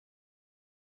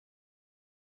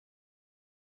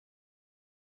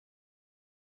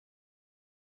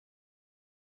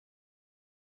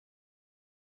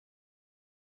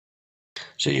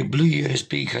So your blue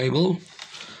USB cable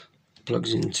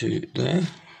plugs into there.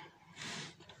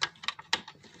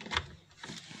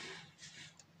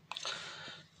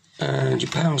 And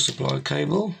your power supply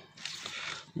cable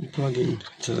you plug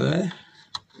into there.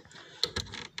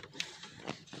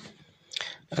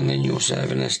 And then you also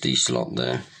have an SD slot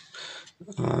there.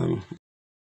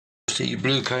 So your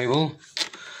blue cable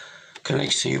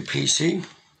connects to your PC,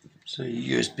 so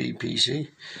your USB PC,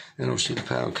 and obviously the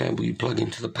power cable you plug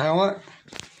into the power.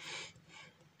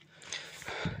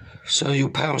 So your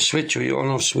power switch or your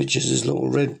on-off switch is this little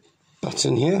red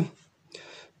button here.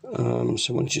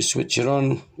 So once you switch it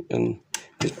on and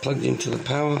it's plugged into the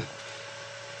power,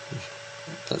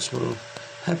 that's what will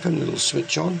happen, it'll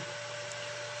switch on.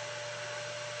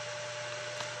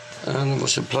 And I've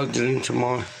also plugged it into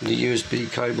the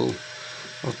USB cable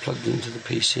I've plugged into the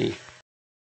PC.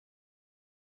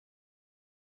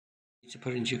 To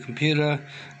put into your computer,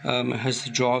 it has the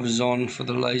drivers on for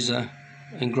the laser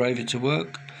engraver to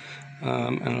work,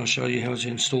 and I'll show you how to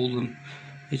install them.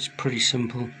 It's pretty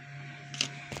simple.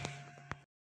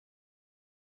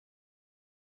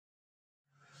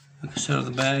 Like I said, out of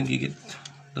the bag you get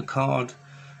the card.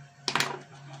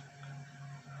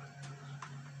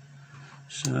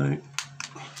 So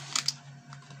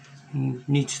you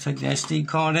need to take the SD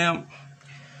card out,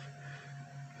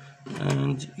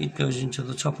 and it goes into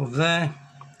the top of there.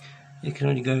 It can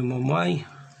only go in one way,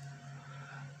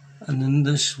 and then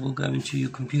this will go into your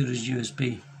computer's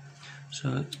USB.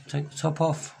 So take the top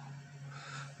off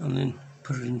and then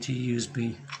put it into your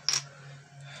USB.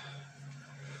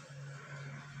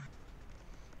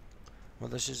 Well,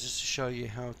 this is just to show you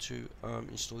how to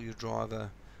install your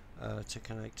driver to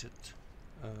connect it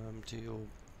to your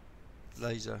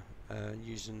laser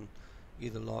using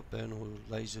either Lightburn or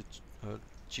laser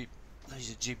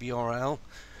GBRL.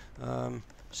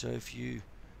 So if you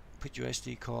put your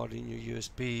SD card in your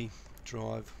USB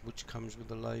drive, which comes with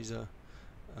the laser,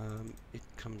 it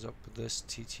comes up with this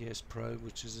TTS Pro,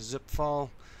 which is a zip file.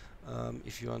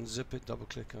 If you unzip it, double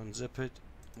click unzip it,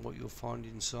 what you'll find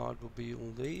inside will be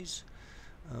all these.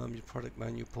 Your product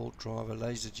manual, port driver,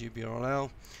 laser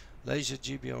GBRL. Laser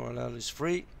GBRL is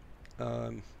free, you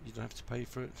don't have to pay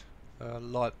for it.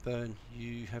 Lightburn,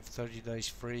 you have 30 days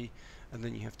free, and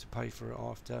then you have to pay for it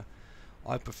after.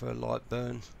 I prefer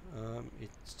Lightburn,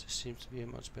 it seems to be a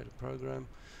much better program.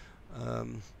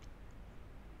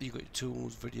 You've got your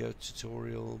tools, video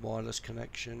tutorial, wireless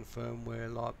connection,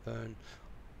 firmware, Lightburn.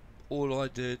 All I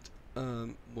did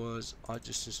was I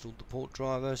just installed the port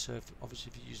driver. So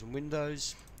obviously if you're using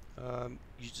Windows,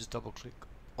 you just double click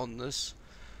on this,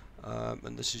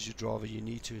 and this is your driver you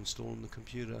need to install on the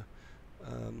computer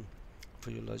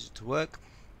for your laser to work.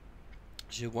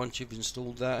 So once you've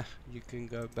installed that, you can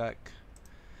go back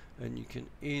and you can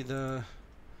either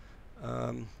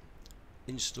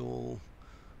install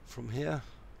from here,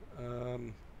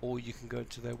 or you can go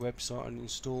to their website and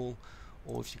install,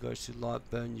 or if you go to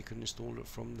Lightburn you can install it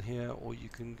from here, or you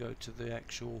can go to the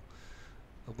actual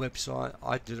website.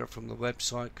 I did it from the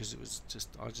website because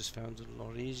I just found it a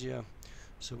lot easier.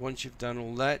 So once you've done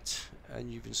all that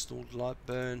and you've installed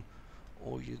Lightburn,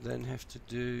 all you then have to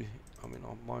do,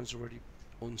 mine's already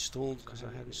installed because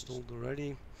I had installed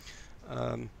already.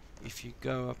 If you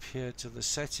go up here to the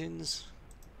settings,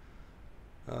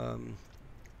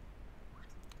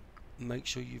 make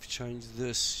sure you've changed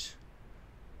this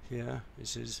here. It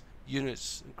says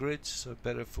units grid, so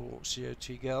better for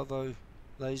COT Galvo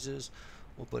lasers,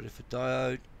 or better for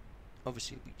diode.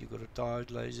 Obviously you've got a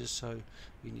diode laser, so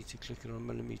you need to click it on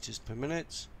millimeters per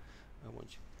minute.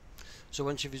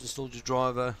 Once you've installed your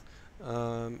driver,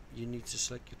 you need to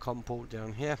select your COM port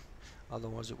down here,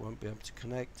 otherwise it won't be able to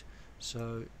connect.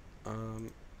 So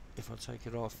if I take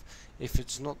it off, if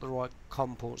it's not the right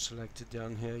COM port selected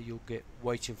down here, you'll get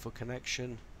waiting for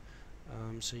connection.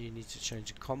 So you need to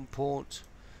change the COM port.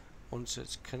 Once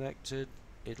it's connected,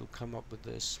 it'll come up with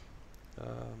this.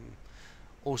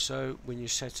 Also, when you're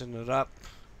setting it up,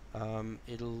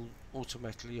 it'll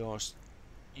automatically ask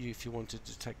you if you want to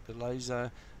detect the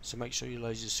laser, so make sure your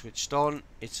laser is switched on.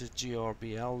 It's a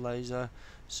GRBL laser,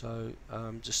 so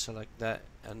just select that,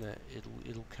 and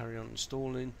it'll carry on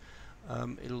installing.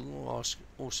 It'll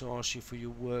also ask you for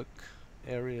your work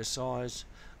area size.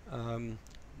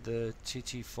 The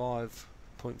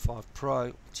TT5.5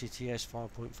 Pro, TTS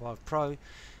 5.5 Pro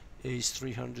is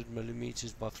 300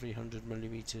 millimeters by 300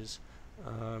 millimeters,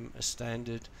 a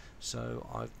standard.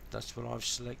 So that's what I've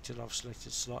selected. I've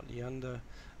selected slightly under,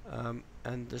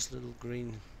 and this little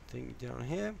green thing down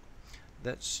here,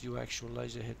 that's your actual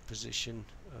laser head position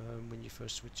when you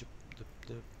first switch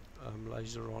the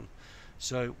laser on.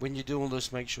 So when you do all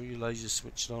this, make sure your laser is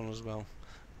switched on as well.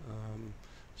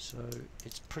 So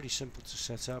it's pretty simple to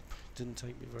set up, didn't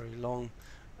take me very long.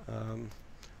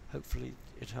 Hopefully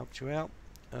it helped you out.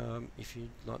 If you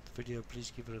liked the video,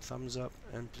 please give it a thumbs up,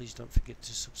 and please don't forget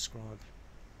to subscribe.